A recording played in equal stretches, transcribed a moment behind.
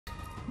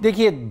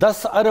دیکھیے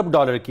 10 ارب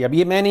ڈالر کی، اب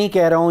یہ میں نہیں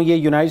کہہ رہا ہوں، یہ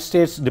United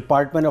States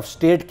department of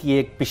state کی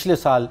ایک پچھلے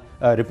سال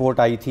رپورٹ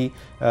آئی تھی،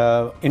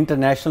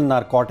 international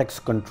narcotics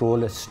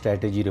control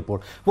strategy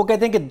report. وہ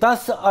کہتے ہیں کہ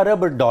 10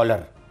 ارب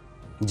ڈالر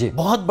جی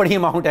بہت بڑی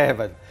اماؤنٹ ہے.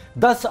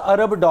 10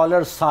 ارب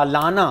ڈالر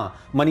سالانہ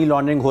منی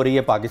لانڈرنگ ہو رہی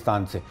ہے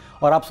پاکستان سے.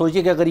 اور آپ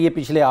سوچئے کہ اگر یہ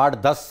پچھلے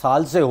 8-10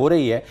 سال سے ہو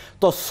رہی ہے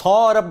تو 100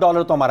 ارب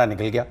ڈالر تو ہمارا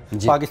نکل گیا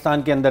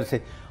پاکستان کے اندر سے.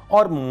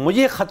 اور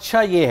مجھے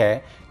خدشہ یہ ہے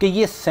کہ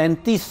یہ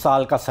 37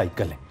 سال کا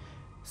سائیکل ہے.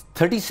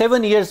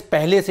 37 ایئرز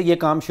پہلے سے یہ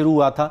کام شروع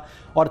ہوا تھا.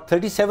 اور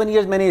 37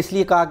 ایئرز میں نے اس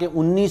لیے کہا کہ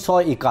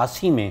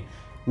 1981 میں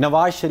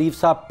نواز شریف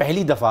صاحب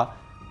پہلی دفعہ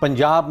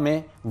پنجاب میں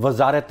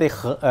وزارت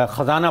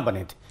خزانہ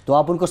بنے تھے. تو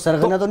آپ ان کو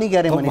سرغنہ تو نہیں کہہ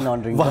رہے منی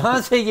لانڈرنگ؟ وہاں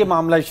سے یہ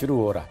معاملہ شروع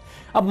ہو رہا ہے.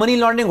 اب منی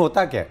لانڈرنگ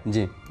ہوتا کیا ہے؟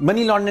 جی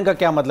منی لانڈرنگ کا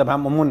کیا مطلب ہے؟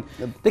 عموماً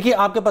دیکھیے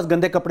آپ کے پاس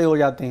گندے کپڑے ہو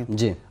جاتے ہیں،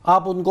 جی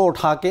آپ ان کو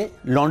اٹھا کے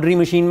لانڈری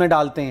مشین میں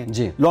ڈالتے ہیں.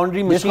 جی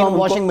لانڈری مشین،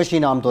 واشنگ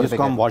مشین عام طور پہ، جس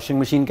کو ہم واشنگ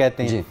مشین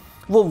کہتے ہیں،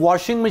 وہ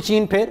واشنگ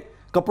مشین پھر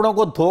کپڑوں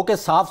کو دھو کے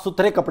صاف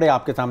ستھرے کپڑے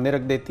آپ کے سامنے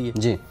رکھ دیتی ہے.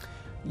 جی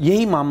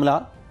یہی معاملہ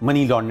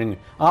منی لانڈرنگ.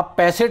 آپ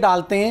پیسے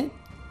ڈالتے ہیں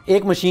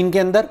ایک مشین کے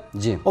اندر،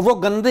 جی اور وہ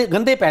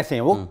گندے پیسے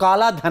ہیں، وہ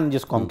کالا دھن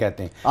جس کو ہم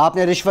کہتے ہیں. آپ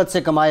نے رشوت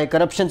سے کمائے،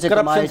 کرپشن سے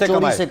کمائے،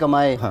 چوری سے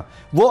کمائے، ہاں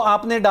وہ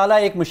آپ نے ڈالا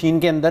ایک مشین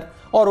کے اندر،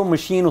 اور وہ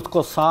مشین اس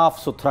کو صاف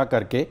ستھرا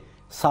کر کے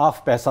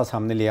صاف پیسہ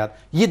سامنے لے آتا.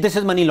 یہ دس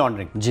از منی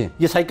لانڈرنگ. جی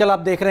یہ سائیکل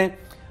آپ دیکھ رہے ہیں.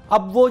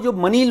 اب وہ جو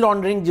منی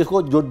لانڈرنگ جس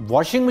کو، جو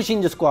واشنگ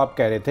مشین جس کو آپ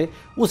کہہ رہے تھے،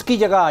 اس کی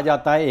جگہ آ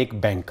جاتا ہے ایک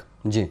بینک.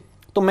 جی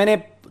تو میں نے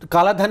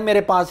کالا دھن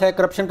میرے پاس ہے،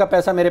 کرپشن کا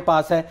پیسہ میرے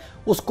پاس ہے،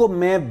 اس کو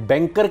میں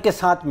بینکر کے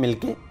ساتھ مل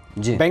کے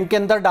بینک کے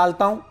اندر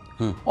ڈالتا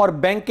ہوں، اور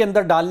بینک کے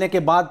اندر ڈالنے کے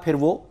بعد پھر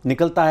وہ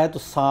نکلتا ہے تو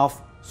صاف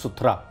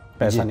ستھرا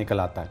پیسہ نکل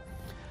آتا ہے.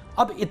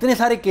 اب اتنے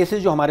سارے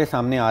کیسز جو ہمارے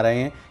سامنے آ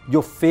رہے ہیں،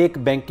 جو فیک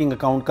بینکنگ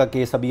اکاؤنٹ کا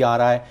کیس ابھی آ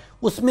رہا ہے،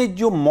 اس میں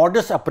جو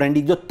موڈس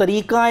اپرینڈی، جو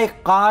طریقہ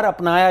کار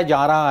اپنایا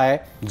جا رہا ہے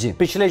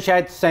پچھلے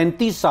شاید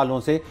 37 سالوں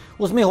سے،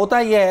 اس میں ہوتا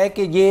یہ ہے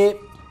کہ یہ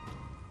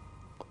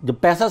جب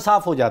پیسہ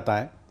صاف ہو جاتا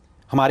ہے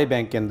ہمارے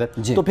بینک کے اندر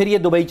تو پھر یہ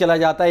دبئی چلا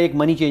جاتا ہے. ایک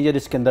منی چینجر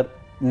اس کے اندر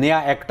نیا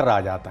ایکٹر آ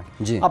جاتا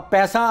ہے. اب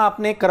پیسہ آپ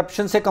نے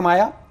کرپشن سے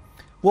کمایا،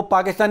 وہ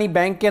پاکستانی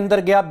بینک کے اندر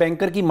گیا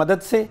بینکر کی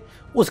مدد سے،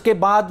 اس کے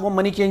بعد وہ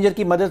منی چینجر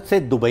کی مدد سے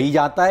دبئی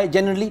جاتا ہے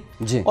جنرلی،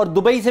 اور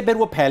دبئی سے پھر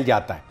وہ پھیل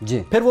جاتا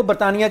ہے. پھر وہ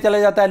برطانیہ چلا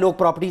جاتا ہے، لوگ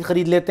پراپرٹی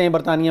خرید لیتے ہیں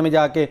برطانیہ میں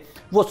جا کے،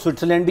 وہ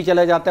سوئٹزرلینڈ بھی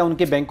چلا جاتا ہے، ان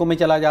کے بینکوں میں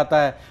چلا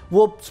جاتا ہے،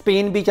 وہ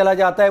اسپین بھی چلا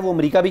جاتا ہے، وہ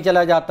امریکہ بھی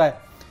چلا جاتا ہے.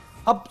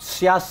 اب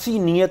سیاسی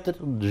نیت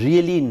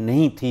ریئلی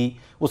نہیں تھی،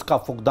 اس کا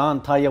فقدان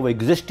تھا، یا وہ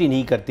ایگزسٹ ہی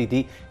نہیں کرتی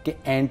تھی کہ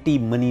اینٹی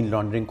منی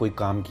لانڈرنگ کوئی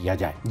کام کیا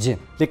جائے.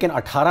 لیکن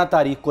 18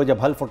 تاریخ کو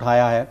جب حلف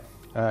اٹھایا ہے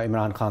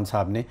عمران خان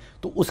صاحب نے،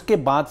 تو اس کے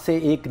بعد سے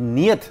ایک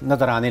نیت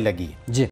نظر آنے لگی ہے.